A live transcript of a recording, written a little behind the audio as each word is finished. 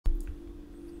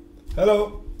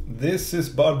Hello, this is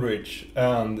Budrich,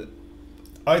 and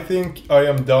I think I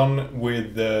am done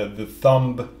with the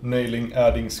thumbnailing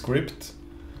adding script.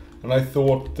 And I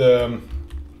thought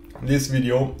this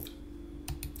video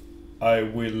I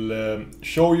will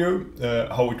show you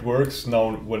how it works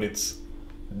now when it's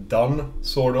done,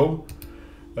 sort of.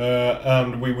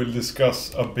 And we will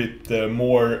discuss a bit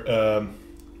more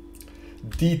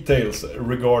details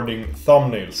regarding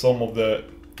thumbnails, some of the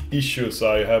issues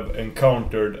I have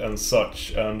encountered and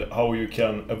such, and how you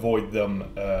can avoid them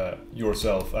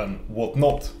yourself and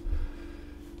whatnot.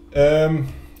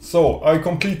 So I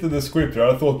completed the script here.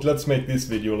 I thought let's make this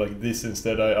video like this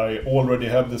instead. I already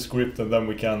have the script, and then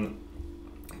we can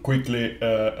quickly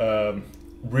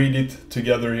read it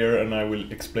together here, and I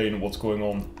will explain what's going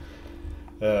on.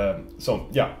 So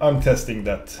yeah, I'm testing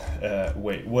that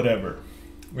way, whatever.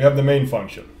 We have the main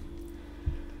function.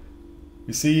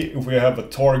 We see if we have a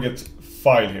target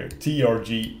file here,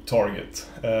 trg target.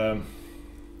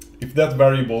 If that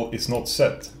variable is not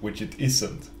set, which it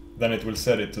isn't, then it will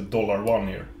set it to $1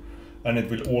 here. And it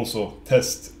will also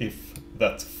test if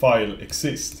that file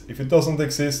exists. If it doesn't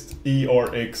exist,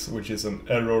 erx, which is an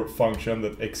error function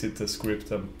that exits the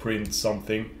script and prints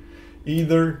something,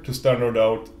 either to standard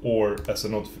out or as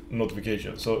a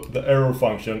notification. So the error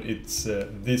function, it's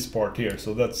this part here.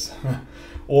 So that's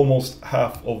almost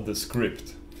half of the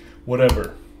script.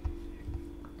 Whatever.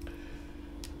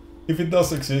 If it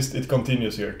does exist, it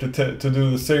continues here to do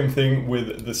the same thing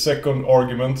with the second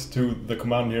argument to the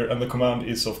command here. And the command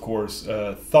is, of course,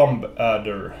 thumb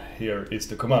adder here is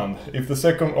the command. If the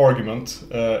second argument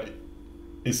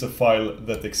is a file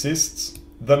that exists,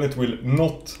 then it will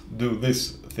not do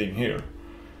this thing here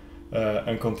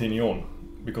and continue on,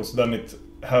 because then it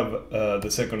have the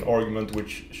second argument,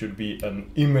 which should be an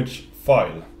image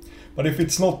file. But if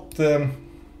it's not,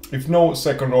 if no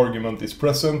second argument is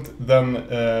present, then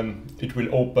it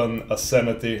will open a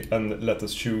sanity and let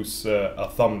us choose a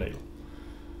thumbnail.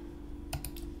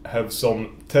 Have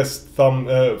some test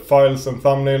files and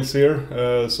thumbnails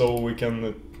here, so we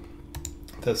can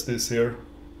test this here.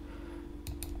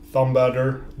 Thumb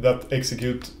adder that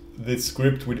execute this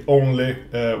script with only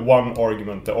one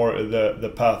argument, or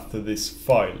the path to this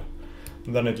file.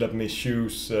 And then it let me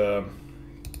choose an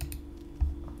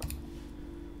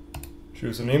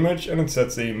image, and it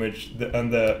sets the image,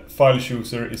 and the file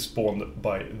chooser is spawned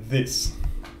by this.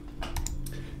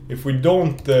 If we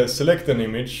don't select an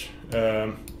image,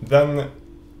 then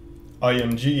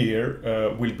img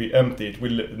here will be empty. It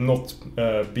will not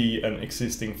be an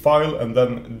existing file, and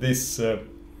then this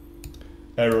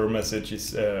error message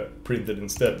is printed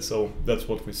instead. So that's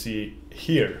what we see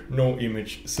here, no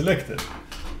image selected.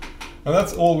 And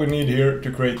that's all we need here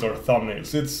to create our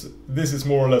thumbnails. This is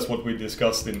more or less what we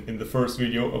discussed in the first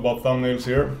video about thumbnails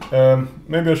here.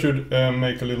 Maybe I should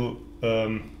make a little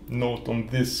note on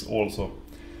this also.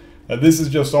 This is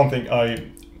just something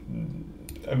I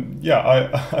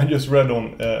just read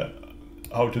on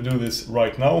how to do this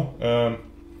right now.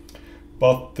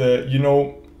 But you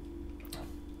know,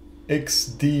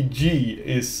 XDG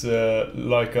is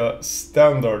like a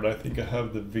standard. I think I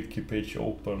have the wiki page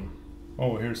open.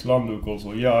 Oh, here's Landuk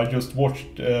also. Yeah, I just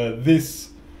watched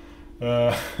this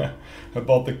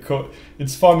about the code.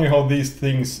 It's funny how these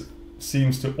things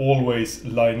seems to always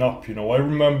line up, you know. I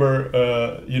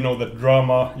remember, you know, that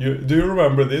drama. Do you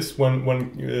remember this when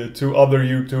two other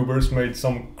YouTubers made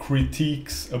some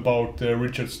critiques about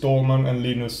Richard Stallman and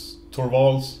Linus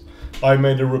Torvalds? I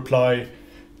made a reply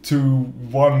to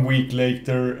 1 week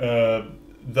later.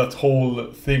 That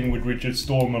whole thing with Richard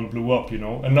Stallman blew up, you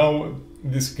know, and now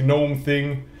this GNOME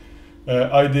thing,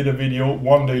 I did a video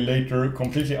 1 day later,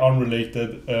 completely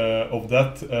unrelated of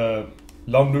that.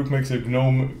 Landuk makes a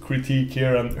GNOME critique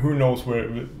here, and who knows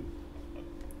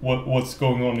what's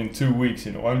going on in 2 weeks,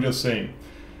 you know. I'm just saying.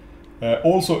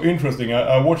 Also interesting,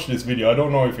 I watched this video. I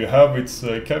don't know if you have. It's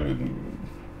kind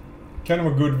of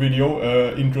a good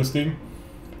video, interesting.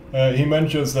 He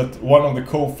mentions that one of the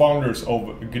co-founders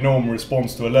of GNOME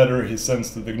responds to a letter he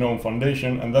sends to the GNOME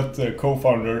Foundation, and that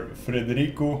co-founder,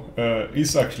 Federico,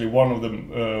 is actually one of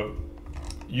the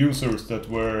users that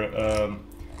were,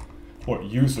 or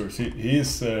users, he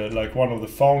is like one of the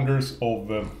founders of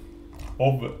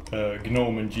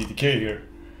GNOME and GTK here.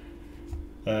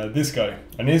 This guy,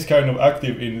 and he's kind of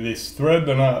active in this thread,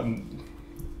 and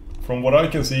from what I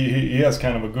can see, he has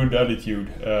kind of a good attitude.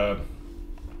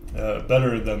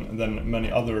 Better than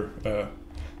many other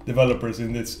developers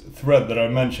in this thread that I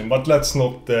mentioned. But let's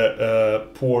not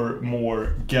pour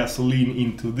more gasoline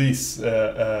into this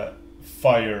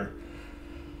fire.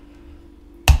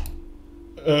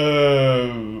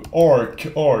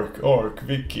 Arc,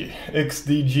 Wiki,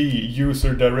 XDG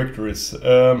user directories.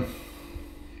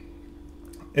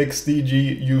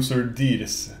 XDG user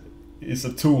DIRs is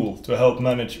a tool to help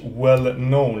manage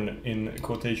well-known, in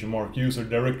quotation mark, user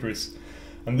directories.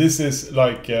 And this is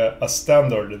like a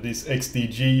standard. This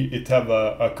XDG, it have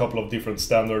a couple of different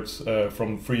standards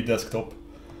from FreeDesktop.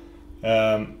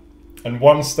 And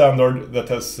one standard that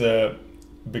has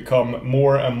become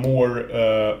more and more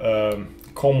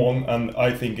common, and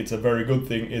I think it's a very good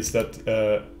thing, is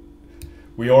that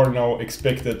we are now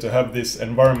expected to have this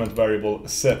environment variable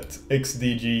set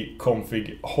xdg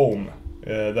config home.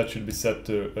 That should be set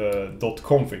to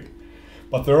 .config.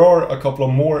 But there are a couple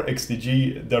of more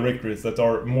XDG directories that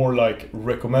are more like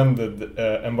recommended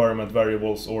environment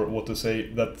variables, or what to say,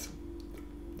 that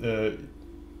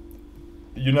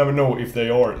you never know if they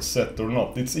are set or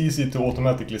not. It's easy to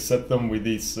automatically set them with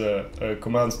these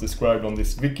commands described on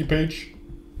this wiki page.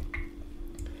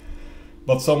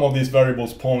 But some of these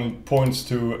variables points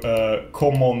to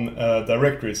common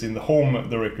directories in the home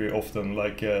directory often,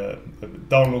 like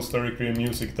downloads directory,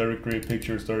 music directory,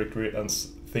 pictures directory, and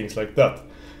things like that.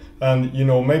 And you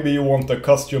know, maybe you want a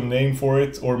custom name for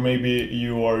it, or maybe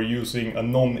you are using a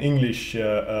non-English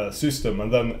system,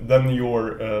 and then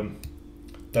your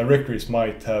directories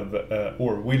might have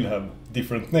or will have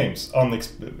different names.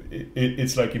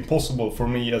 It's like impossible for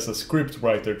me as a script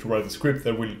writer to write a script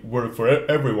that will work for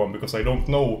everyone, because I don't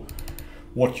know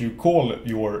what you call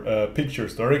your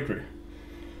pictures directory.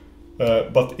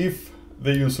 But if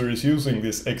the user is using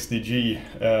this XDG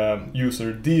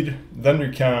user dir, then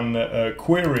you can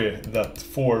query that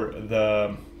for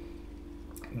the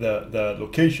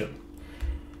location.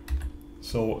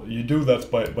 So you do that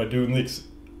by doing this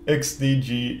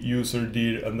xdg user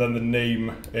dir and then the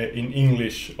name in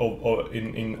English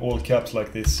in all caps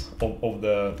like this of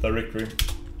the directory,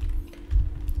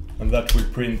 and that will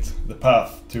print the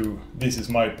path to this is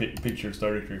my pictures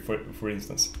directory, for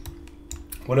instance.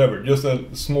 Whatever, just a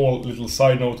small little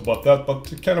side note about that,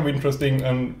 but kind of interesting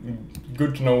and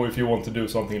good to know if you want to do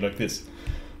something like this.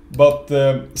 But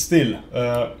still,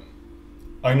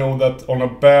 I know that on a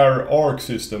bare Arc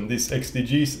system, these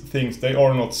XDG things, they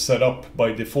are not set up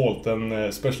by default, and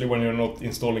especially when you're not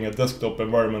installing a desktop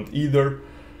environment either,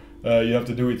 you have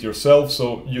to do it yourself,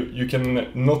 so you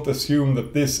can not assume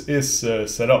that this is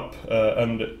set up,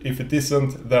 and if it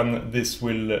isn't, then this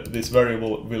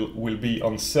variable will be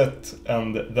unset,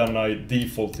 and then I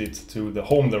default it to the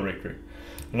home directory.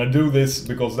 And I do this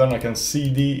because then I can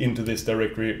cd into this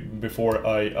directory before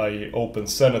I open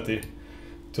Zenity,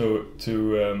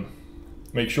 to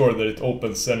make sure that it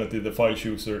opens Zenity, the file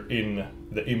chooser, in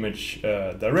the image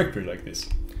directory like this.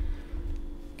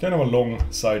 Kind of a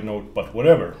long side note, but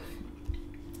whatever.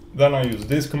 Then I use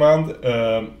this command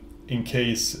in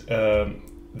case the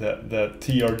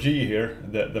trg here,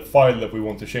 the file that we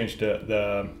want to change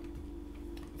the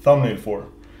thumbnail for,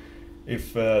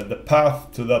 if the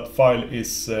path to that file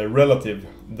is relative,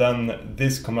 then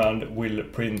this command will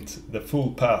print the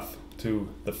full path to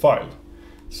the file.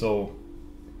 So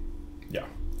yeah,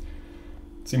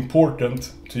 it's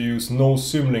important to use no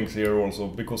symlinks here also,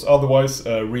 because otherwise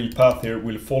a real path here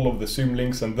will follow the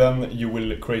symlinks, and then you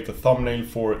will create a thumbnail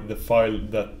for the file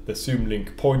that the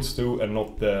symlink points to and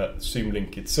not the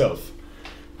symlink itself,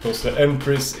 because the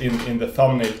entries in the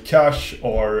thumbnail cache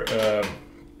are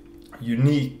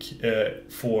unique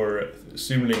for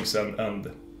symlinks,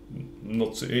 and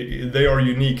not so, they are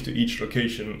unique to each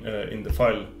location in the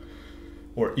file,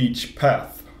 or each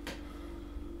path.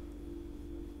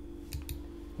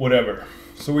 Whatever.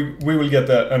 So we will get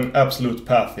an absolute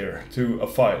path here to a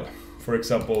file. For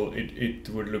example, it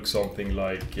would look something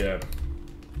like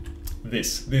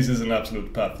this. This is an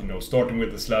absolute path, you know, starting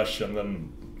with the slash and then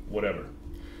whatever.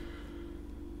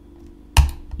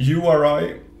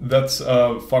 URI, that's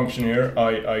a function here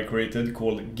I created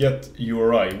called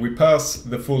getURI. We pass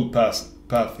the full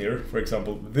path here, for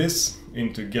example, this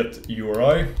into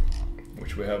getURI,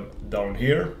 which we have down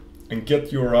here, and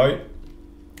getURI,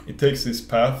 it takes this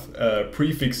path,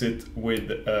 prefix it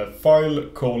with file :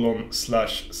 /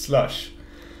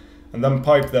 and then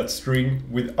pipe that string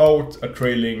without a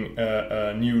trailing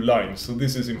new line. So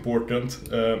this is important.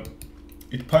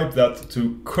 It piped that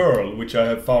to curl, which I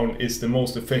have found is the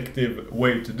most effective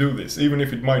way to do this, even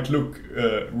if it might look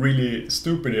really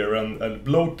stupid here and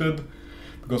bloated,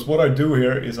 because what I do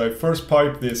here is I first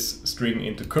pipe this string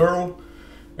into curl,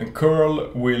 and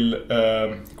curl will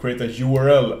create a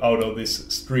URL out of this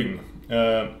string.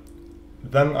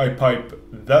 Then I pipe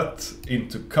that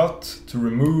into cut to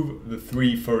remove the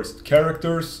 3 first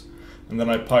characters, and then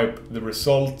I pipe the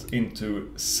result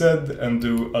into sed and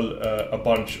do a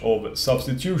bunch of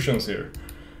substitutions here.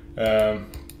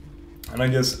 And I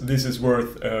guess this is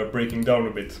worth breaking down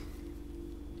a bit.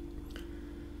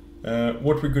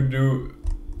 What we could do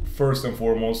first and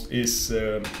foremost is,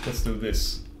 let's do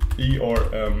this,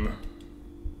 ERM,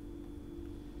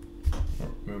 or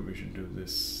maybe we should do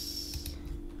this.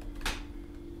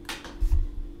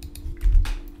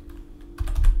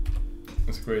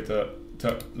 Let's create a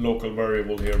local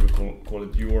variable here, we call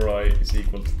it URI is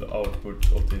equal to the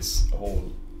output of this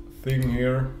whole thing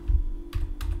here.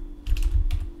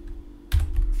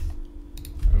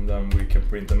 And then we can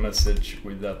print a message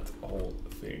with that whole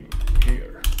thing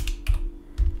here.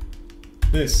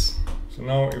 This. So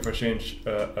now if I change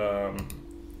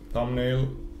thumbnail,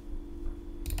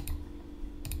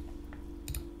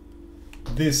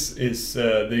 this is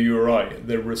the URI,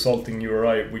 the resulting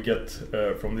URI we get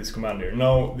from this command here.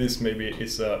 Now this maybe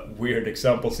is a weird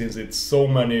example since it's so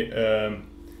many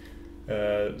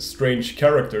strange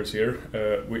characters here.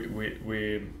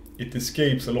 It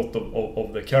escapes a lot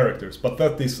of the characters, but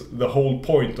that is the whole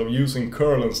point of using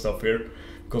curl and stuff here,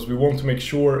 because we want to make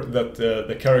sure that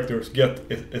the characters get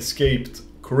escaped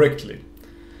correctly.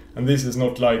 And this is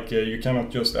not like you cannot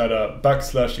just add a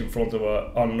backslash in front of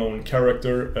an unknown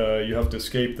character. You have to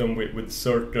escape them with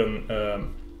certain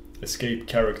escape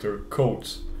character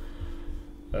codes.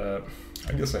 I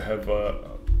guess I have a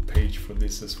page for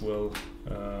this as well.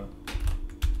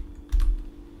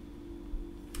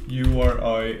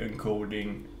 URI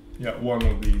encoding, yeah, one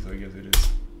of these I guess it is.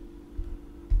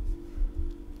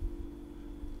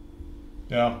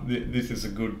 Yeah, this is a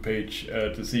good page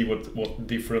to see what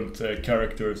different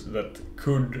characters that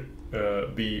could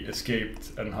be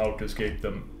escaped and how to escape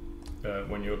them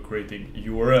when you're creating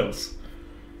URLs.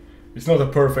 It's not a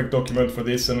perfect document for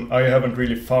this, and I haven't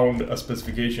really found a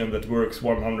specification that works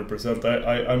 100%.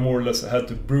 I more or less had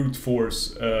to brute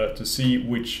force to see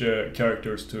which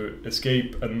characters to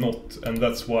escape and not, and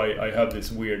that's why I have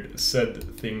this weird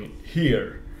sed thing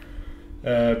here.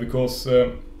 Because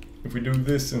if we do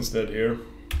this instead here,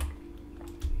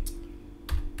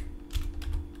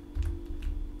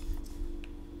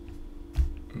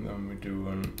 and then we do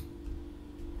an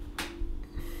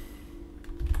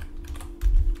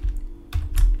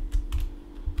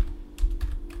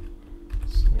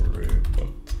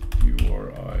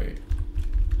URI,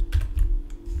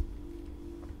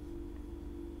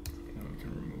 now we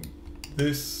can remove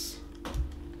this.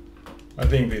 I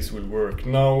think this will work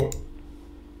now.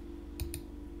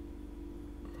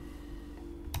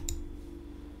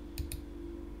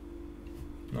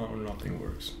 No, nothing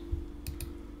works.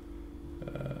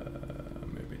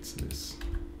 Maybe it's this.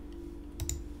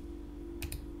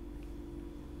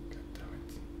 God damn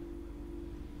it.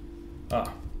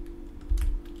 Ah.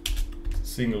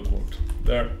 Single quote.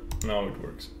 There. Now it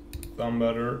works. Thumb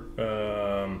better.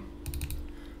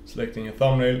 Selecting a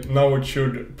thumbnail. Now it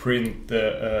should print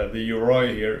the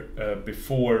URI here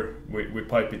before we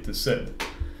pipe it to sed.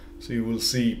 So you will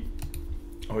see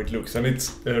how it looks, and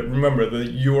it's remember the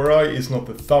URI is not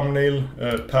the thumbnail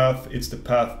path, it's the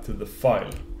path to the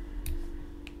file.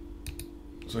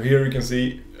 So here you can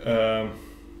see the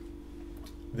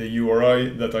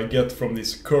URI that I get from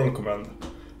this curl command.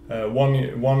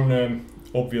 One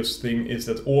obvious thing is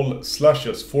that all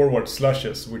slashes, forward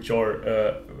slashes, which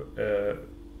are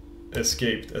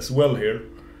escaped as well here,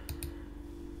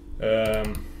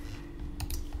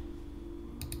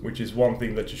 which is one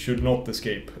thing that you should not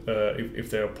escape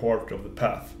if they are part of the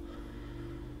path.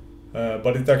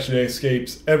 But it actually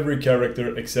escapes every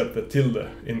character except the tilde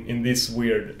in this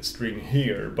weird string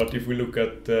here. But if we look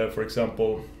at, for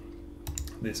example,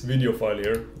 this video file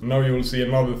here, now you will see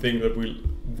another thing that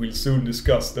we'll soon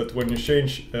discuss, that when you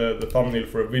change the thumbnail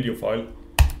for a video file,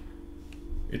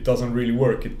 it doesn't really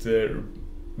work. It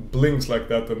blinks like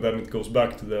that and then it goes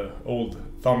back to the old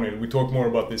thumbnail. We talk more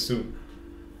about this soon.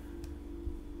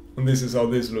 And this is how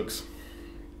this looks.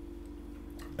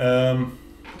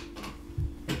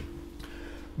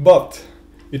 But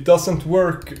it doesn't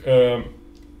work to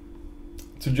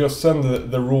just send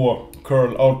the raw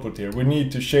curl output here. We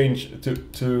need to change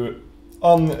to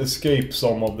unescape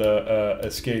some of the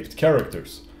escaped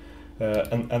characters.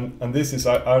 And this is,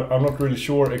 I'm not really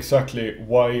sure exactly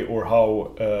why or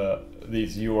how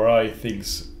these URI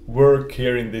things work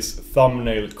here in this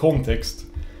thumbnail context.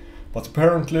 But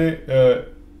apparently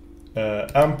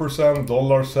ampersand,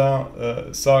 dollar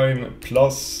sign,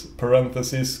 plus,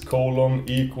 parenthesis, colon,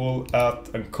 equal, at,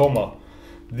 and comma.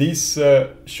 These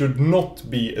should not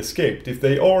be escaped. If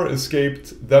they are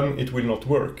escaped, then it will not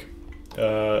work.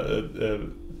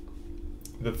 The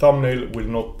thumbnail will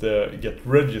not get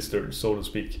registered, so to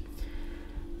speak.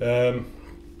 And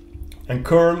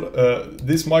curl,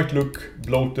 this might look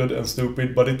bloated and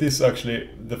stupid, but it is actually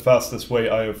the fastest way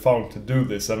I have found to do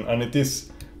this, and it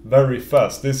is very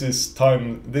fast.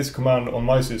 This command on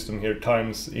my system here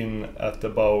times in at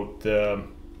about 15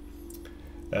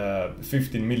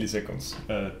 milliseconds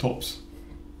tops.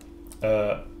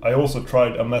 I also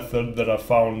tried a method that I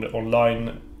found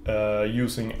online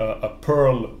using a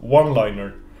Perl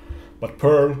one-liner, but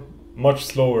Perl much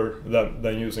slower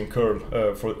than using curl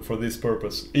for this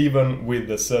purpose, even with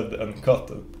the sed and cut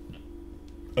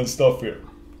and stuff here.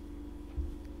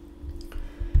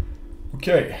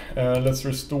 Okay, let's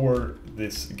restore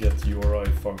this get URI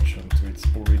function to its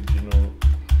original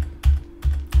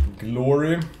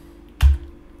glory.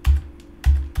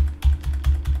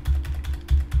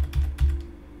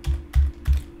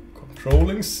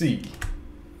 Controlling C.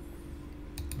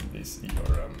 This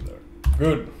ERM there.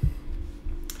 Good.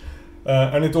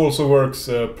 And it also works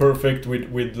perfect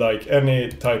with like any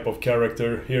type of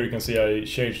character. Here you can see I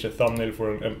changed the thumbnail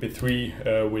for an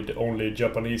MP3 with only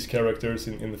Japanese characters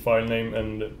in the file name,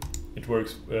 and it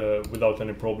works without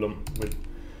any problem with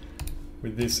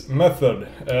this method.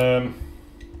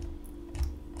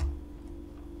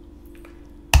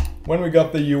 When we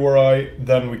got the URI,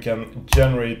 then we can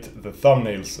generate the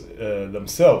thumbnails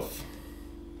themselves.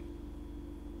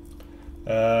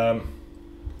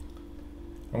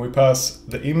 And we pass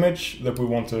the image that we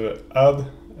want to add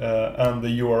and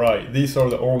the URI. These are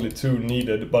the only two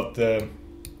needed, but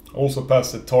also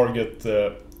pass the target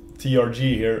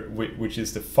TRG here, which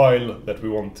is the file that we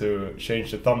want to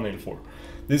change the thumbnail for.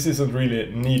 This isn't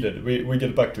really needed, we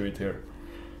get back to it here.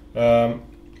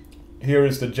 Here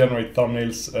is the generate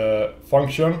thumbnails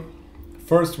function.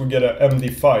 First we get a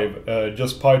MD5,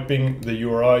 just piping the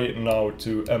URI now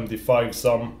to MD5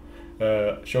 sum.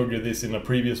 Showed you this in a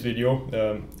previous video,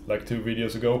 like 2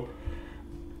 videos ago.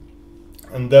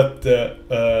 And that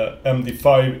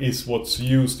MD5 is what's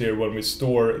used here when we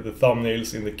store the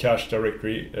thumbnails in the cache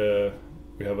directory.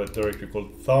 We have a directory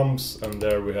called thumbs, and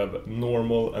there we have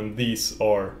normal, and these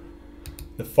are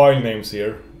the file names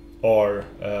here are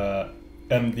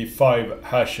MD5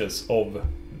 hashes of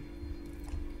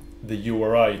the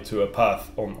URI to a path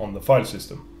on the file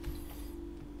system.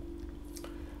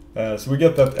 So we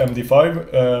get that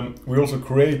MD5. We also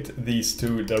create these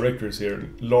two directories here,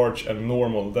 large and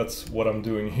normal. That's what I'm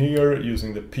doing here,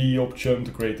 using the P option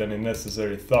to create any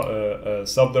necessary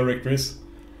subdirectories.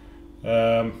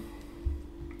 Then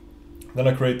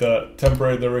I create a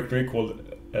temporary directory called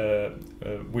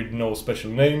with no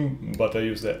special name, but I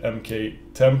use the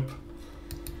mktemp.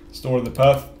 Store the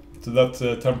path to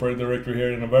that temporary directory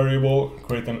here in a variable.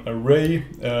 Create an array.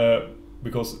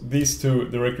 Because these two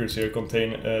directories here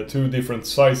contain two different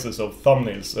sizes of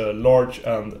thumbnails, large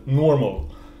and normal.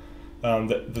 And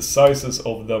the sizes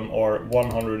of them are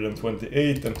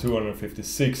 128 and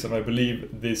 256, and I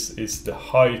believe this is the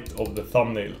height of the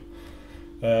thumbnail.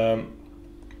 So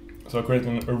I create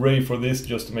an array for this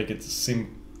just to make it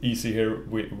easy here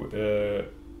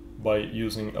by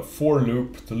using a for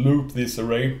loop to loop this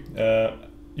array,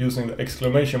 using the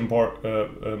exclamation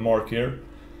mark here.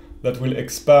 That will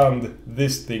expand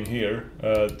this thing here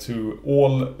to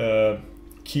all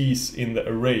keys in the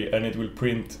array, and it will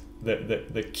print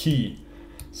the key.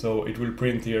 So it will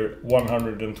print here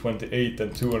 128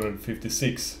 and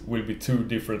 256 will be two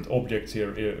different objects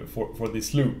here for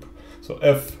this loop. So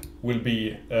F will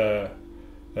be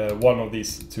one of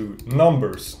these two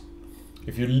numbers.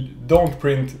 If you don't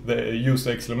print use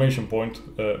the exclamation point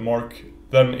mark,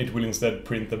 then it will instead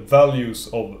print the values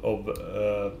of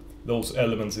those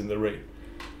elements in the array.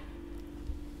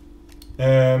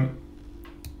 Then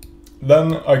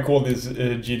I call this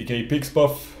GDK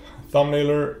pixbuff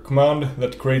thumbnailer command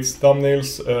that creates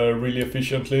thumbnails really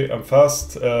efficiently and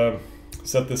fast.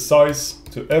 Set the size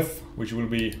to F, which will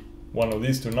be one of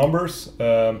these two numbers.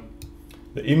 The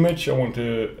image I want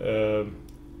to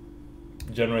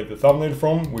generate the thumbnail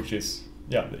from, which is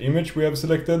the image we have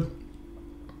selected.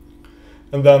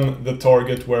 And then the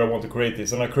target where I want to create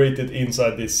this, and I create it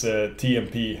inside this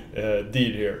TMP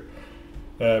deed here,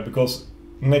 because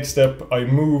next step I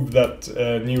move that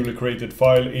newly created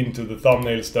file into the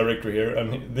thumbnails directory here,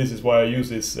 and this is why I use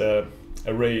this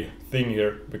array thing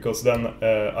here, because then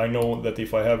I know that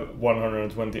if I have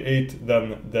 128,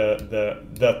 then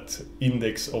that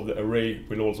index of the array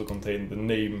will also contain the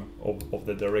name of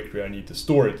the directory I need to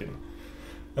store it in.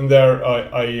 And there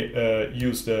I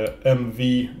use the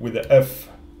MV with the F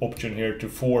option here to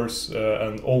force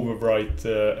and overwrite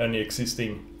any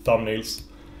existing thumbnails.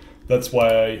 That's why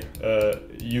I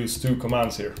use two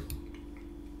commands here.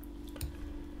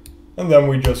 And then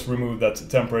we just remove that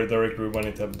temporary directory when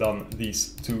it have done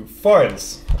these two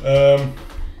files.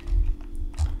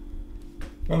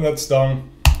 When that's done,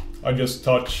 I just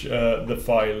touch the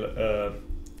file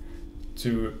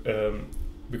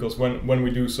because when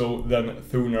we do so, then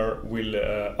Thunar will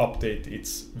update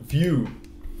its view.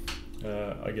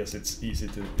 I guess it's easy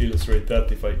to illustrate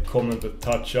that if I comment the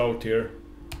touch out here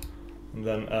and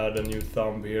then add a new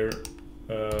thumb here.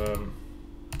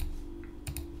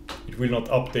 It will not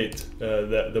update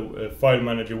the file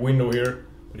manager window here,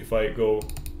 but if I go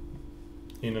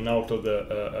in and out of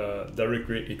the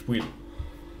directory, it will.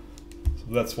 So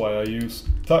that's why I use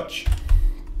touch.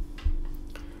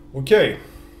 Okay,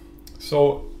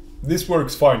 so this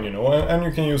works fine, you know, and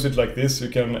you can use it like this. You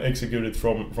can execute it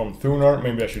from Thunar.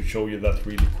 Maybe I should show you that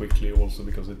really quickly also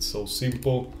because it's so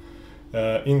simple.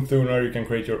 In Thunar you can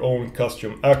create your own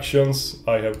custom actions.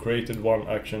 I have created one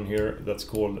action here that's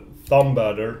called thumb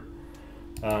badder,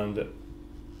 and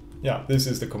yeah, this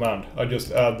is the command. I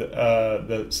just add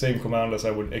the same command as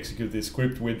I would execute this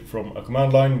script with from a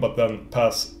command line, but then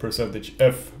pass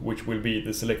 %f, which will be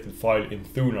the selected file in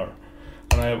Thunar.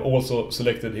 And I have also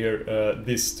selected here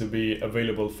this to be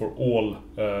available for all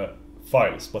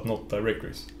files, but not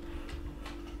directories.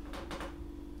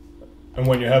 And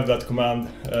when you have that command,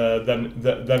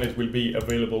 then it will be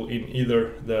available in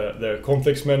either the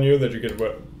context menu that you get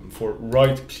for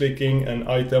right-clicking an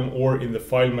item, or in the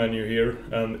file menu here.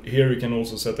 And here you can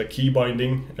also set a key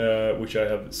binding, which I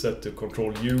have set to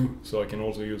Control U, so I can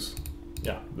also use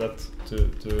that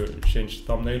to change the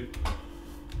thumbnail.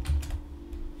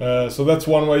 So that's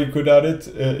one way you could add it,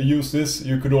 use this.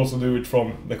 You could also do it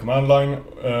from the command line,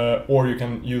 or you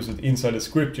can use it inside the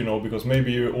script, you know, because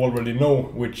maybe you already know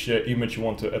which image you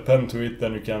want to append to it,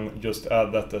 then you can just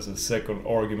add that as a second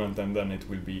argument and then it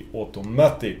will be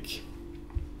automatic.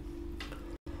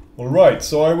 Alright,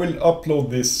 so I will upload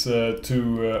this to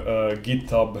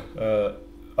GitHub.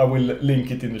 I will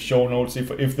link it in the show notes.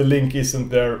 If the link isn't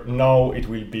there now, it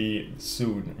will be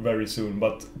soon, very soon,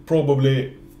 but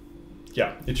probably,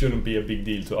 yeah, it shouldn't be a big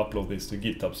deal to upload this to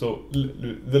GitHub. So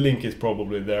the link is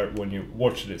probably there when you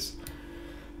watch this.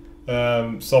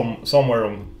 Somewhere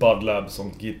on Bud Labs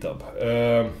on GitHub.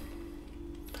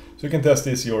 So you can test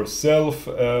this yourself.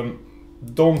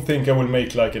 Don't think I will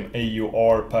make like an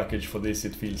AUR package for this.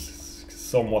 It feels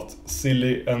somewhat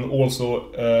silly, and also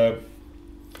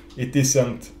it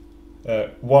isn't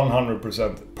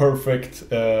 100% perfect,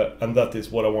 and that is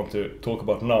what I want to talk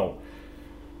about now.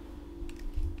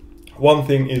 One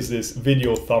thing is this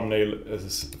video thumbnail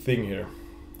thing here,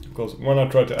 because when I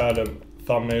try to add a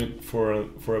thumbnail for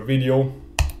a video,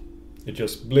 it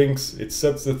just blinks, it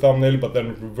sets the thumbnail, but then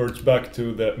it reverts back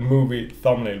to the movie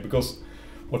thumbnail, because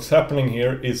what's happening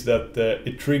here is that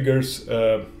it triggers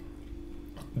the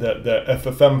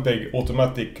FFmpeg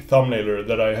automatic thumbnailer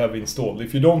that I have installed.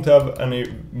 If you don't have any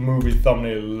movie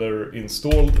thumbnailer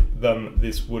installed, then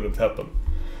this wouldn't happen.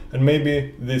 And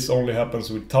maybe this only happens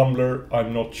with Tumblr,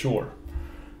 I'm not sure.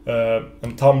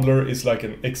 And Tumblr is like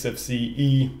an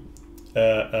XFCE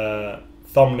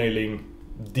thumbnailing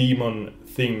daemon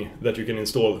thing that you can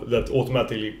install that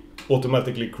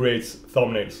automatically creates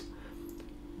thumbnails.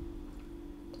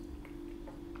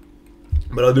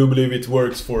 But I do believe it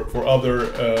works for other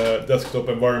desktop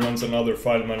environments and other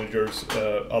file managers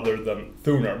other than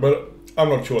Thunar. But I'm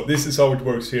not sure. This is how it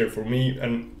works here for me,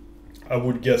 and I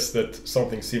would guess that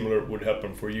something similar would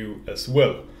happen for you as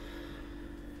well.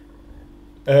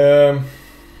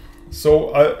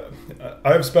 So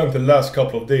I've spent the last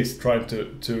couple of days trying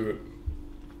to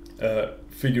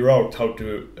figure out how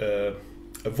to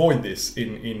avoid this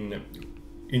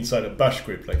inside a bash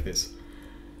script like this.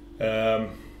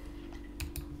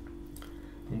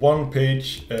 One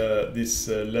page this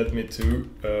led me to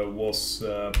was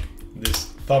this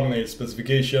thumbnail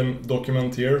specification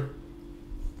document here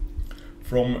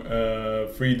from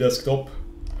Free Desktop,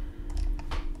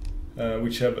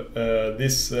 which have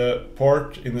this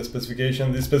part in the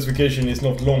specification. This specification is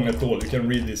not long at all. You can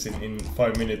read this in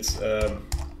 5 minutes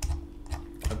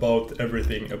about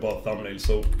everything about thumbnails.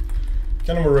 So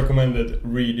kind of a recommended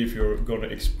read if you're going to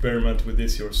experiment with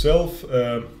this yourself.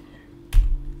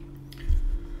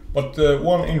 But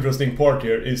one interesting part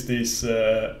here is these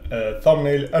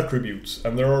thumbnail attributes,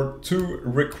 and there are two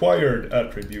required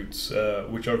attributes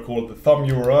which are called the thumb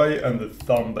URI and the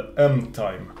thumb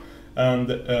mtime. And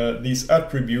these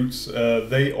attributes,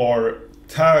 they are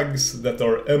tags that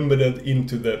are embedded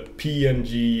into the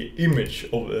PNG image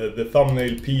of the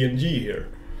thumbnail PNG here.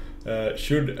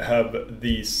 Should have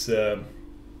these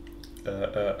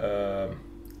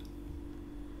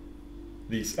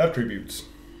attributes.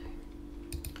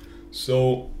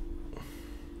 So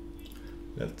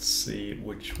Let's see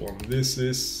which one this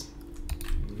is.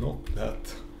 Not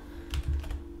that.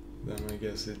 Then I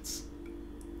guess it's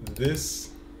this.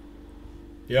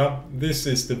 Yeah, this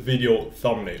is the video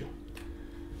thumbnail.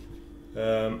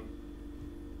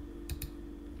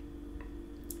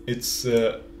 It's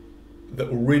the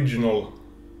original.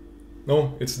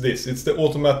 No, it's this. It's the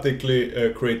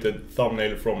automatically created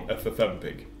thumbnail from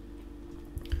FFmpeg.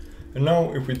 And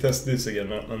now if we test this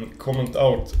again and comment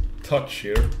out touch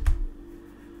here,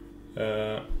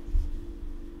 and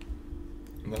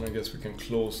then I guess we can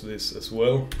close this as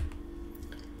well.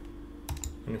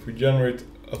 And if we generate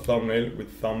a thumbnail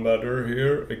with ThumbAdder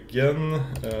here again,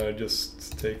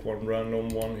 just take one random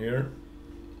one here.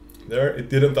 There, it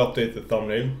didn't update the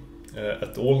thumbnail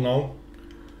at all now.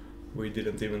 We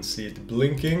didn't even see it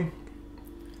blinking.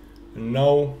 And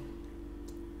now,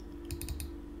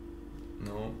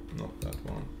 no, not that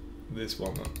one, this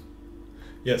one then.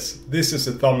 Yes, this is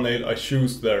a thumbnail I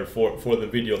choose there for the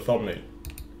video thumbnail.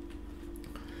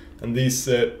 And these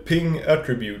ping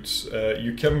attributes,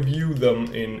 you can view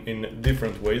them in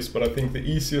different ways, but I think the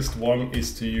easiest one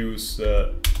is to use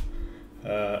a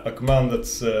command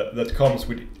that comes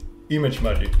with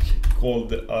ImageMagick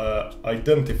called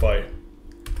identify.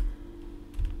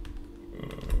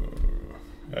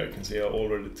 You can see I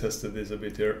already tested this a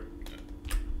bit here.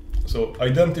 So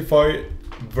identify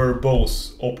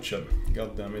verbose option.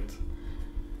 God damn it.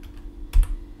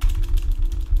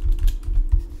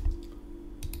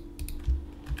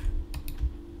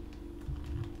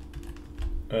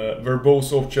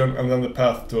 Verbose option and then the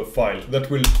path to a file. That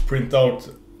will print out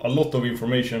a lot of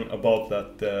information about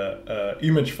that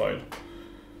image file.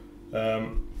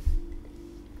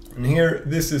 And here,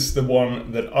 this is the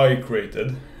one that I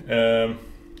created.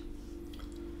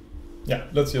 Yeah,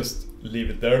 let's just leave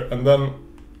it there and then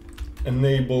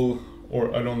enable,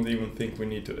 or I don't even think we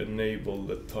need to enable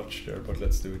the touch there, but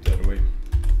let's do it anyway.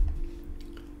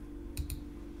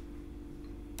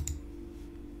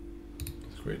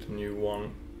 Let's create a new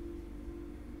one.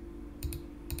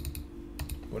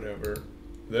 Whatever,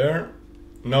 there.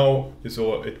 Now you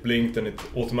saw it blinked and it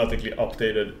automatically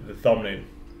updated the thumbnail.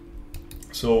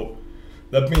 So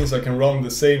that means I can run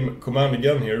the same command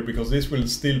again here, because this will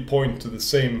still point to the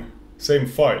same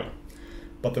file.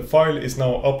 But the file is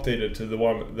now updated to the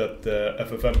one that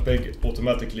FFmpeg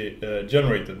automatically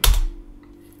generated.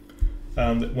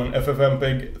 And when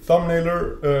FFmpeg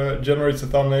thumbnailer generates a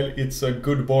thumbnail, it's a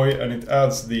good boy and it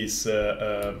adds these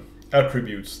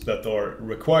attributes that are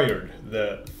required,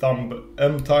 the thumb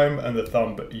mtime and the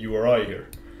thumb URI here.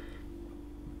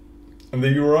 And the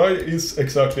URI is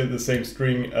exactly the same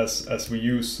string as we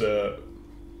use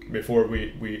before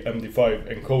we MD5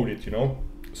 encode it, you know.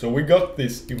 So we got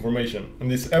this information, and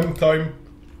this mtime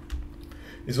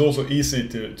is also easy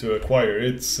to acquire.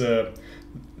 It's the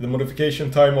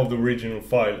modification time of the original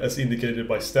file as indicated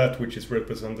by stat, which is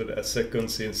represented as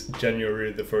seconds since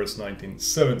January the 1st,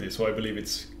 1970. So I believe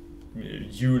it's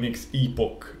Unix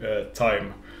epoch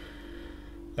time.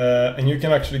 And you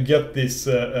can actually get this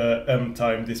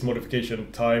mtime, this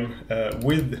modification time,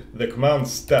 with the command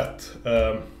stat,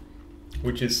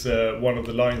 which is one of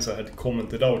the lines I had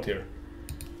commented out here.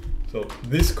 So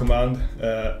this command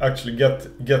actually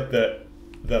get that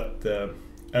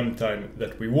mtime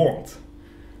that we want.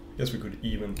 I guess we could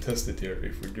even test it here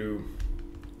if we do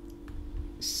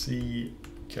C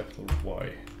capital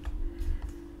Y.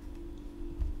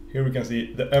 Here we can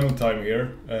see the mtime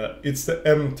here. It's the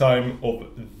mtime of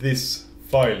this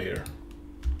file here.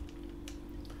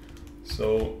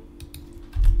 So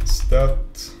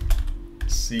stat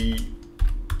C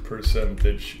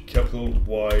percentage capital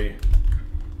Y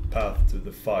path to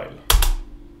the file.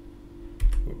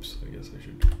 Oops, I guess I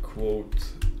should quote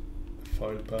the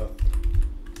file path.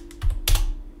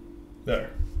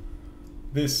 There.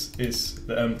 This is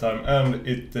the mtime, and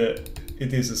it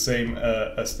is the same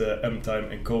as the mtime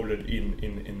encoded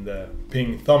in the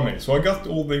ping thumbnail. So I got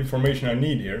all the information I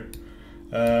need here.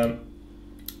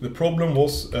 The problem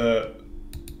was, I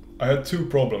had two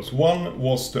problems. One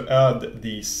was to add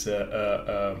these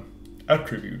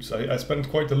attributes. I spent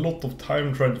quite a lot of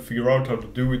time trying to figure out how to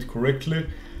do it correctly.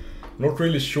 Not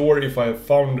really sure if I have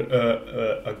found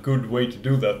a good way to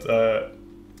do that.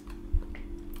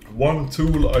 One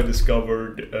tool I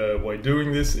discovered while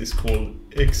doing this is called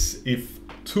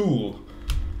EXIFtool.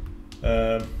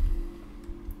 An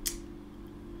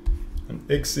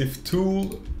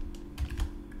EXIFtool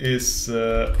is,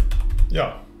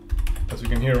 yeah, as you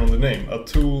can hear on the name, a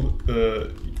tool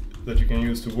that you can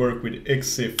use to work with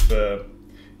EXIF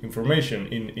information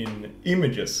in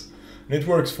images. And it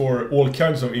works for all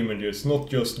kinds of images, not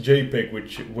just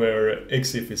JPEG, where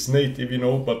EXIF is native, you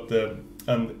know, but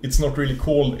and it's not really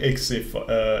called EXIF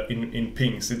in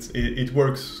pings. It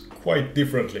works quite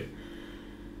differently.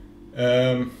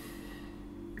 Yeah,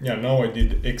 now I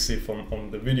did EXIF on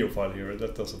the video file here.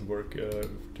 That doesn't work.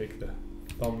 Take the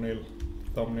thumbnail,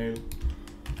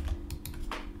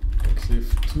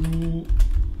 EXIF tool.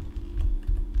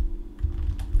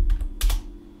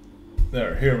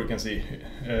 There, here we can see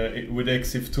with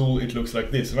EXIF tool it looks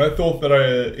like this. And I thought that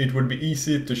it would be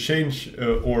easy to change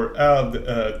or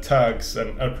add tags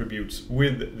and attributes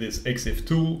with this EXIF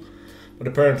tool, but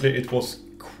apparently it was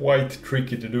quite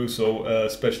tricky to do so,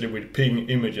 especially with ping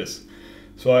images.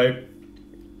 So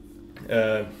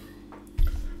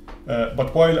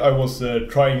but while I was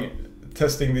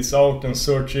testing this out and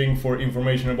searching for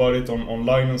information about it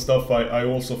online and stuff, I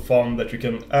also found that you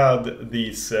can add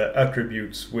these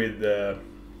attributes with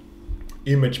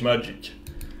ImageMagick.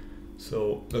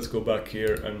 So let's go back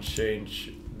here and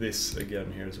change this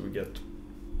again here, so we get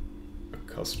a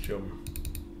custom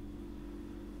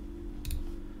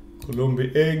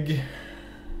Columbi egg.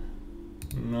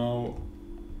 Now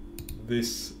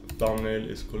this thumbnail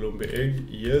is Columbi egg,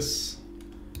 yes.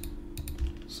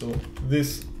 So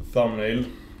this thumbnail,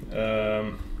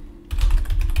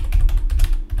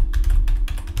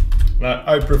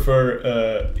 I prefer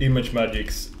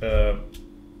ImageMagick's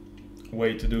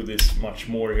way to do this much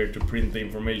more here, to print the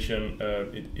information.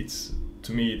 It's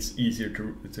to me it's easier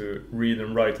to read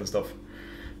and write and stuff,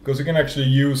 because you can actually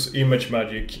use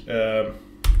ImageMagick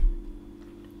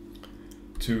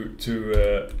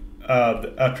to add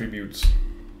attributes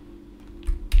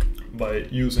by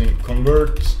using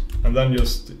convert, and then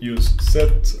just use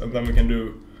set, and then we can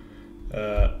do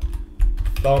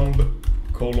thumb :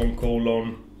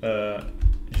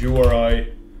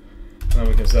 URI, and then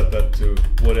we can set that to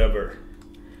whatever.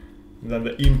 And then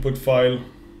the input file,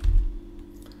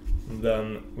 and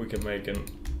then we can make an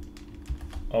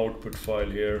output file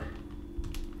here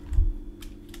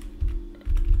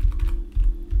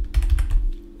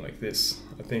like this.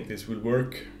 I think this will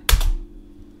work.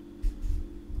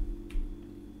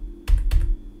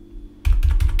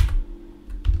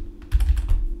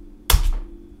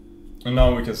 And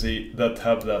now we can see that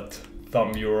have that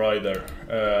thumb URI there,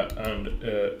 and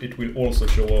it will also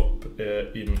show up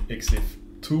in EXIF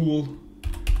tool.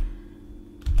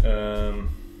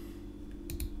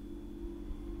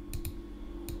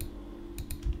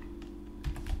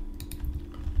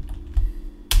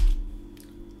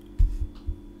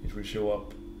 It will show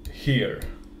up here.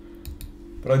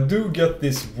 But I do get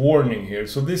this warning here,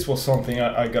 so this was something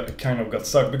I kind of got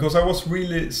stuck, because I was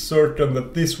really certain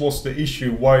that this was the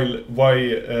issue, why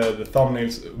the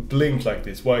thumbnails blink like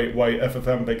this, why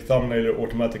FFmpeg Thumbnailer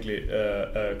automatically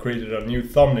created a new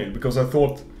thumbnail, because I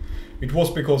thought it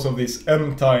was because of this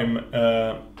mtime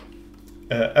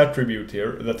attribute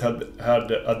here that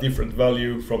had a different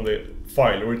value from the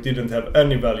file, or it didn't have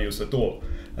any values at all,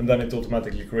 and then it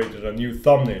automatically created a new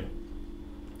thumbnail.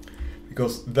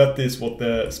 Because that is what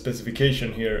the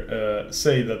specification here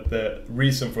say, that the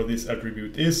reason for this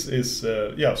attribute is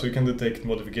yeah, so you can detect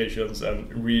modifications and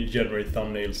regenerate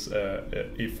thumbnails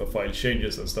if a file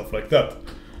changes and stuff like that.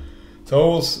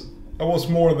 So I was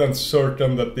more than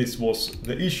certain that this was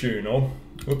the issue, you know.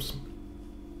 Oops.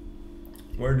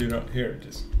 Where did I? Here it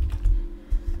is.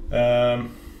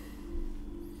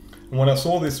 When I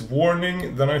saw this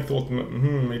warning, then I thought,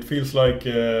 it feels like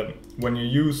when you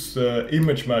use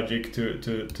ImageMagick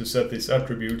to set these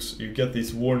attributes, you get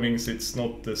these warnings. It's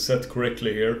not set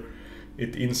correctly here.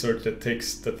 It inserts the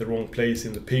text at the wrong place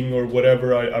in the ping or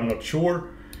whatever. I'm not sure.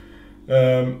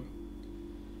 But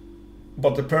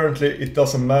apparently it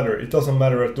doesn't matter. It doesn't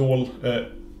matter at all.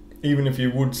 Even if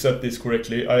you would set this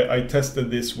correctly. I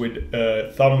tested this with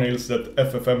thumbnails that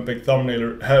FFmpeg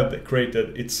Thumbnailer had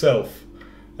created itself.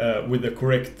 With the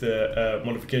correct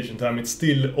modification time, it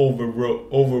still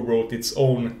overwrote its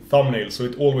own thumbnail, so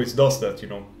it always does that, you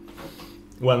know,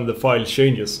 when the file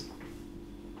changes.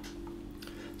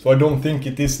 So I don't think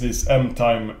it is this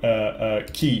mtime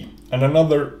key. And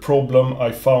another problem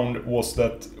I found was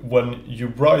that when you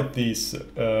write these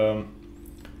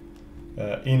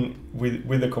in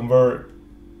with the convert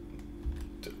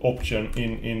option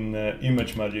in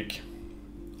ImageMagick.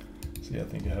 See, I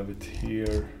think I have it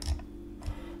here.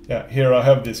 Yeah, here I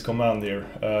have this command here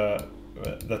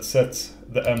that sets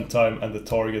the mtime and the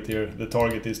target here. The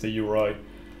target is the URI.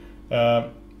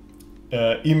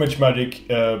 ImageMagick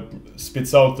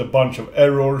spits out a bunch of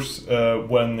errors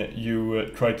when you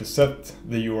try to set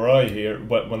the URI here,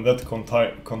 but when that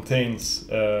contains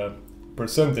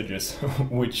percentages,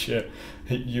 which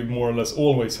you more or less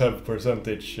always have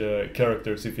percentage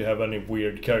characters if you have any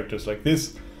weird characters like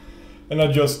this. And I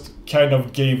just kind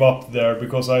of gave up there,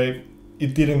 because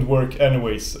it didn't work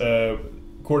anyways.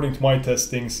 According to my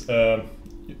testings,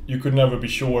 you could never be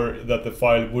sure that the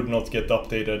file would not get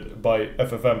updated by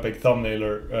FFmpeg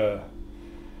Thumbnailer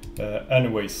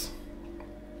anyways.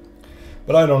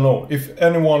 But I don't know. If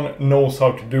anyone knows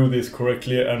how to do this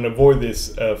correctly and avoid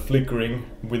this flickering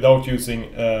without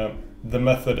using the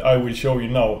method I will show you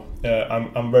now,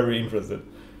 I'm very interested.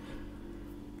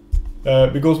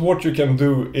 Because what you can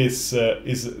do is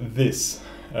this.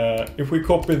 If we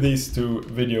copy these two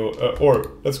video,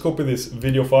 or let's copy this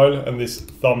video file and this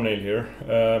thumbnail here.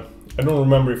 I don't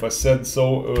remember if I said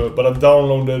so, but I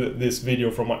downloaded this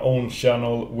video from my own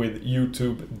channel with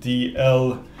YouTube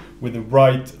DL with the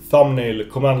right thumbnail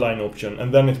command line option,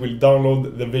 and then it will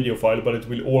download the video file, but it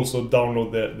will also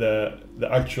download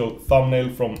the actual thumbnail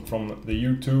from the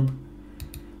YouTube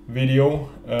video.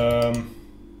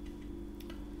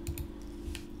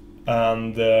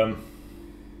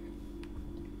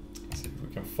 Let's see if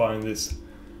we can find this,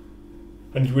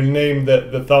 and it will name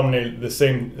the thumbnail the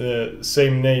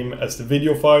same name as the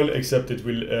video file, except it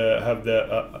will have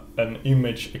an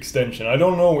image extension. I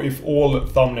don't know if all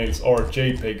thumbnails are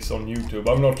JPEGs on YouTube.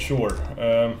 I'm not sure.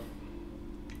 I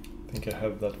think I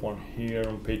have that one here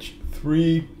on page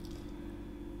 3.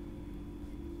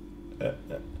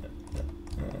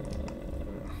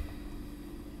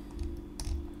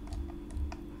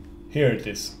 Here it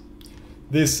is.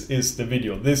 This is the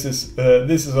video. This is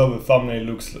how the thumbnail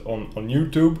looks on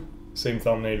YouTube. Same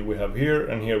thumbnail we have here,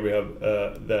 and here we have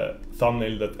the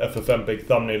thumbnail that FFmpeg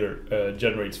Thumbnailer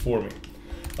generates for me.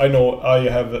 I know I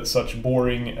have such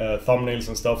boring thumbnails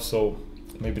and stuff, so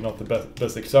maybe not the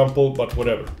best example, but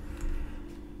whatever.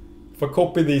 If I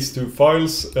copy these two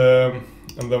files,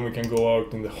 and then we can go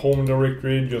out in the home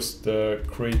directory, just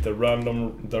create a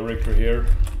random directory here.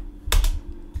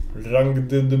 And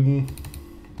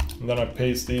then I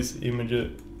paste these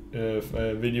image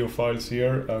video files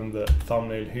here and the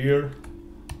thumbnail here.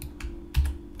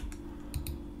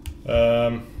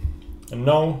 And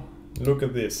now look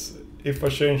at this. If I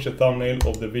change the thumbnail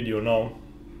of the video now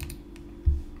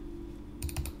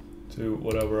to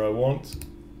whatever I want,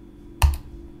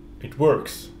 it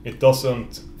works. It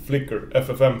doesn't flicker.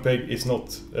 FFmpeg is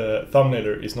not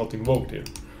Thumbnailer is not invoked here.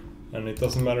 And it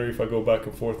doesn't matter if I go back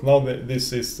and forth. Now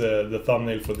this is the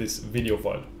thumbnail for this video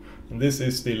file. And this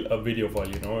is still a video file,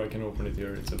 you know, I can open it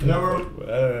here. It's a video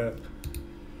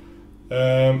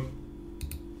file.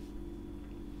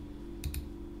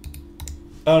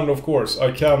 And of course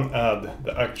I can add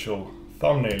the actual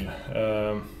thumbnail.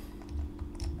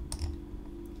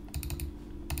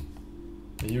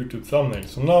 The YouTube thumbnail.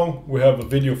 So now we have a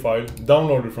video file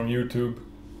downloaded from YouTube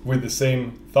with the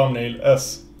same thumbnail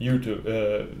as YouTube,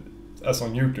 as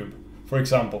on YouTube, for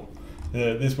example.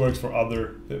 This works for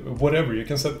other, whatever, you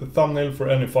can set the thumbnail for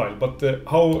any file, but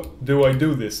how do I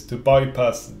do this to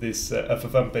bypass this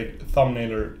FFmpeg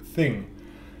Thumbnailer thing?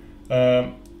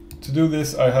 To do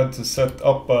this I had to set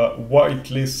up a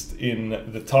whitelist in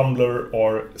the Tumblr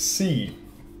RC.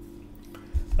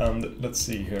 And let's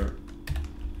see here.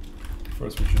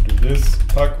 First we should do this,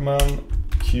 pacman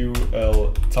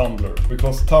QL Tumblr,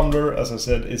 because Tumblr, as I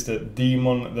said, is the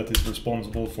daemon that is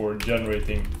responsible for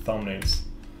generating thumbnails.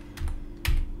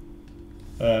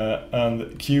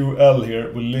 And QL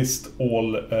here will list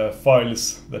all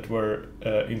files that were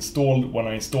installed when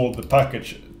I installed the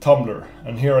package Tumblr.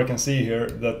 And here I can see here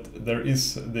that there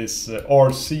is this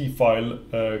RC file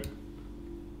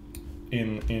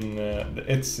in the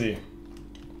Etsy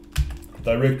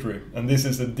directory, and this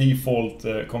is the default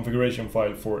configuration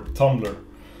file for Tumblr.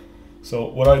 So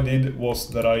what I did was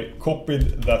that I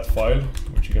copied that file,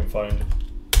 which you can find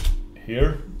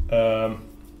here.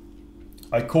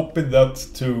 I copied that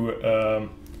to,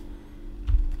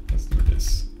 let's do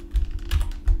this,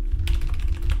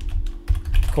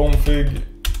 config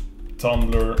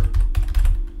Tumblr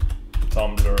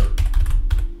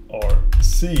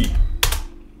RC.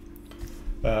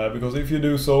 Because if you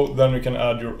do so, then you can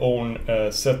add your own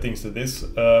settings to this.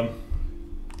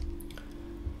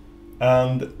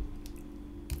 And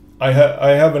I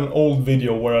have an old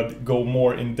video where I go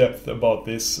more in depth about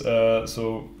this.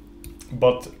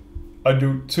 But I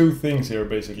do two things here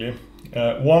basically.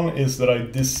 One is that I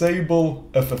disable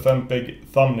FFmpeg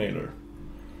Thumbnailer.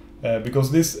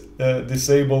 Because this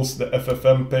disables the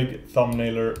FFmpeg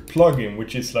Thumbnailer plugin,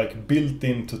 which is like built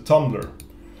into Tumblr.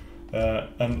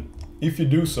 And if you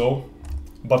do so,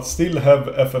 but still have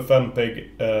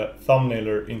FFmpeg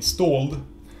Thumbnailer installed,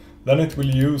 then it will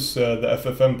use the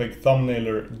FFmpeg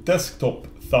Thumbnailer desktop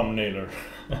thumbnailer.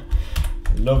 I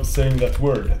love saying that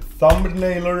word.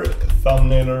 Thumbnailer.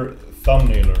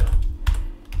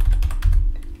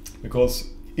 Because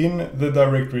in the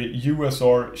directory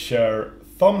USR share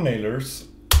thumbnailers,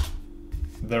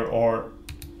 there are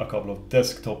a couple of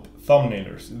desktop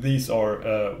thumbnailers. These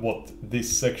are what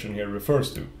this section here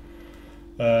refers to.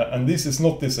 And this is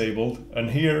not disabled, and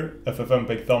here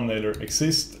FFmpeg thumbnailer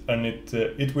exists, and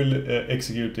it will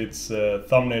execute its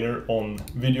thumbnailer on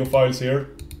video files here.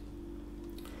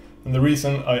 And the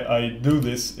reason I do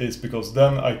this is because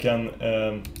then I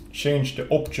can change the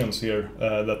options here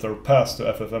that are passed to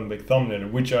FFmpeg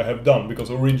thumbnailer, which I have done, because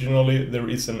originally there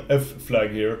is an F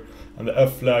flag here, and the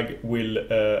F flag will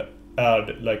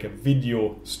add like a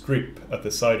video strip at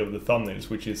the side of the thumbnails,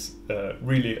 which is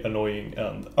really annoying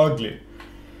and ugly.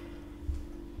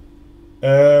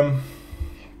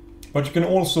 But you can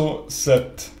also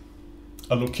set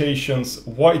a locations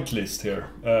whitelist here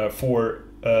for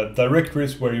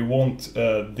directories where you want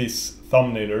this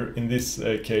thumbnailer, in this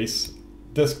case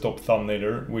desktop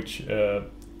thumbnailer, which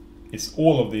is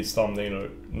all of these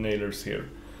thumbnailers here.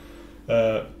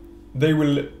 They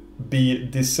will be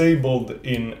disabled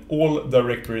in all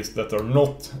directories that are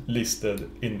not listed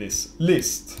in this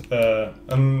list.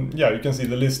 And yeah, you can see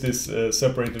the list is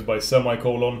separated by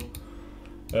semicolon,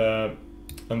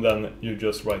 and then you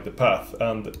just write the path.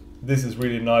 And this is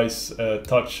really nice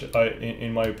touch,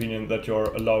 in my opinion, that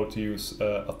you're allowed to use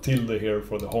a tilde here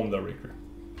for the home directory.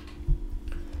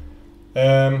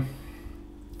 And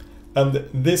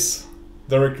this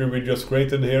directory we just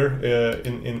created here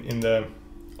in the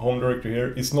home directory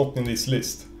here is not in this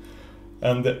list.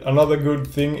 And another good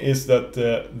thing is that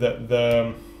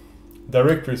the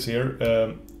directories here,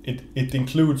 it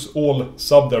includes all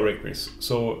subdirectories.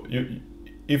 So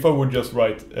if I would just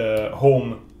write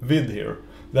home vid here,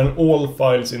 then all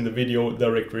files in the video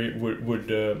directory would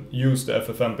use the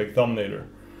FFmpeg thumbnailer,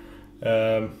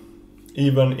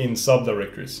 even in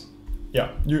subdirectories.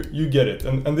 Yeah, you get it.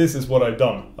 And this is what I've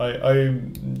done. I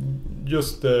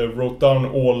just wrote down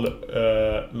all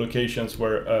locations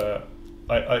where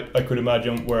I could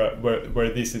imagine where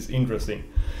this is interesting.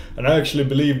 And I actually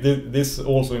believe this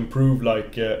also improved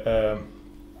like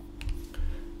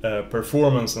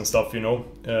performance and stuff, you know,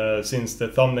 since the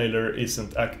thumbnailer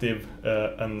isn't active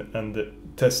and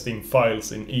testing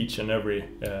files in each and every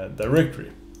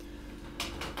directory.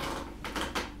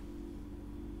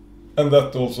 And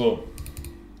that also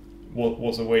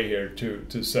was a way here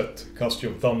to set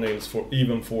custom thumbnails for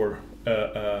even for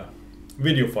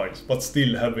video files, but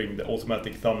still having the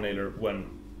automatic thumbnailer when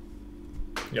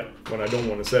I don't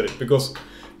want to set it, because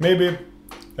maybe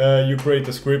you create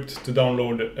a script to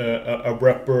download a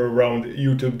wrapper around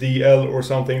YouTube DL or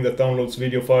something that downloads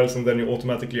video files, and then you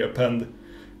automatically append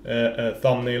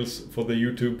thumbnails for the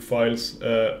YouTube files.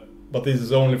 But this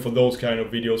is only for those kind of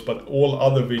videos. But all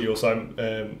other videos,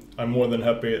 I'm more than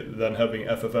happy than having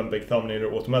FFmpeg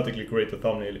thumbnailer automatically create a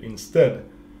thumbnail instead.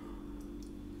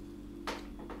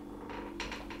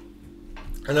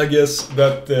 And I guess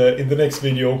that in the next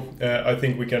video, I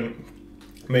think we can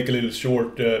make a little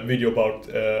short video about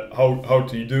how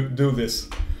to do this,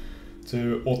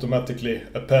 to automatically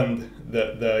append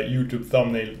the YouTube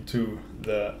thumbnail to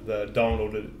the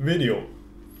downloaded video.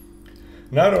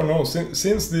 And I don't know,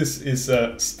 since this is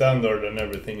a standard and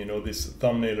everything, you know, this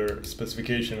thumbnailer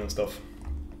specification and stuff.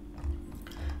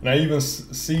 And I even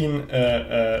seen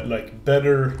like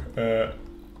better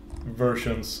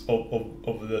versions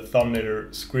of the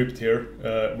thumbnailer script here,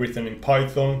 written in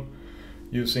Python,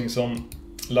 using some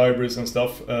libraries and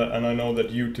stuff. And I know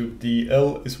that YouTube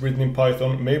DL is written in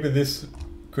Python. Maybe this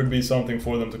could be something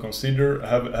for them to consider,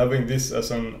 having this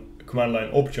as a command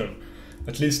line option.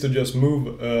 At least to just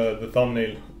move the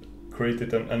thumbnail, create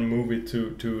it and move it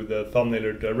to the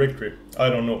thumbnailer directory. I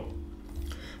don't know.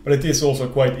 But it is also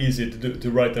quite easy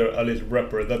to write a little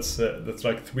wrapper. That's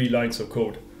like 3 lines of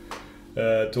code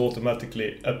to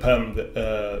automatically append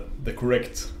the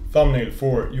correct thumbnail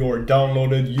for your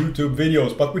downloaded YouTube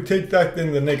videos. But we take that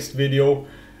in the next video.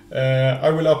 I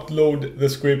will upload the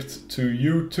script to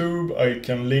YouTube. I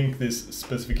can link this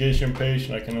specification page,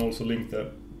 and I can also link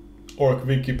the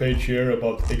OrgWiki page here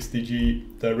about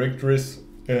XDG directories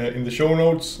in the show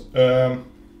notes.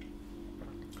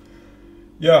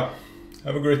 Yeah,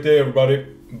 have a great day everybody.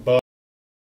 Bye.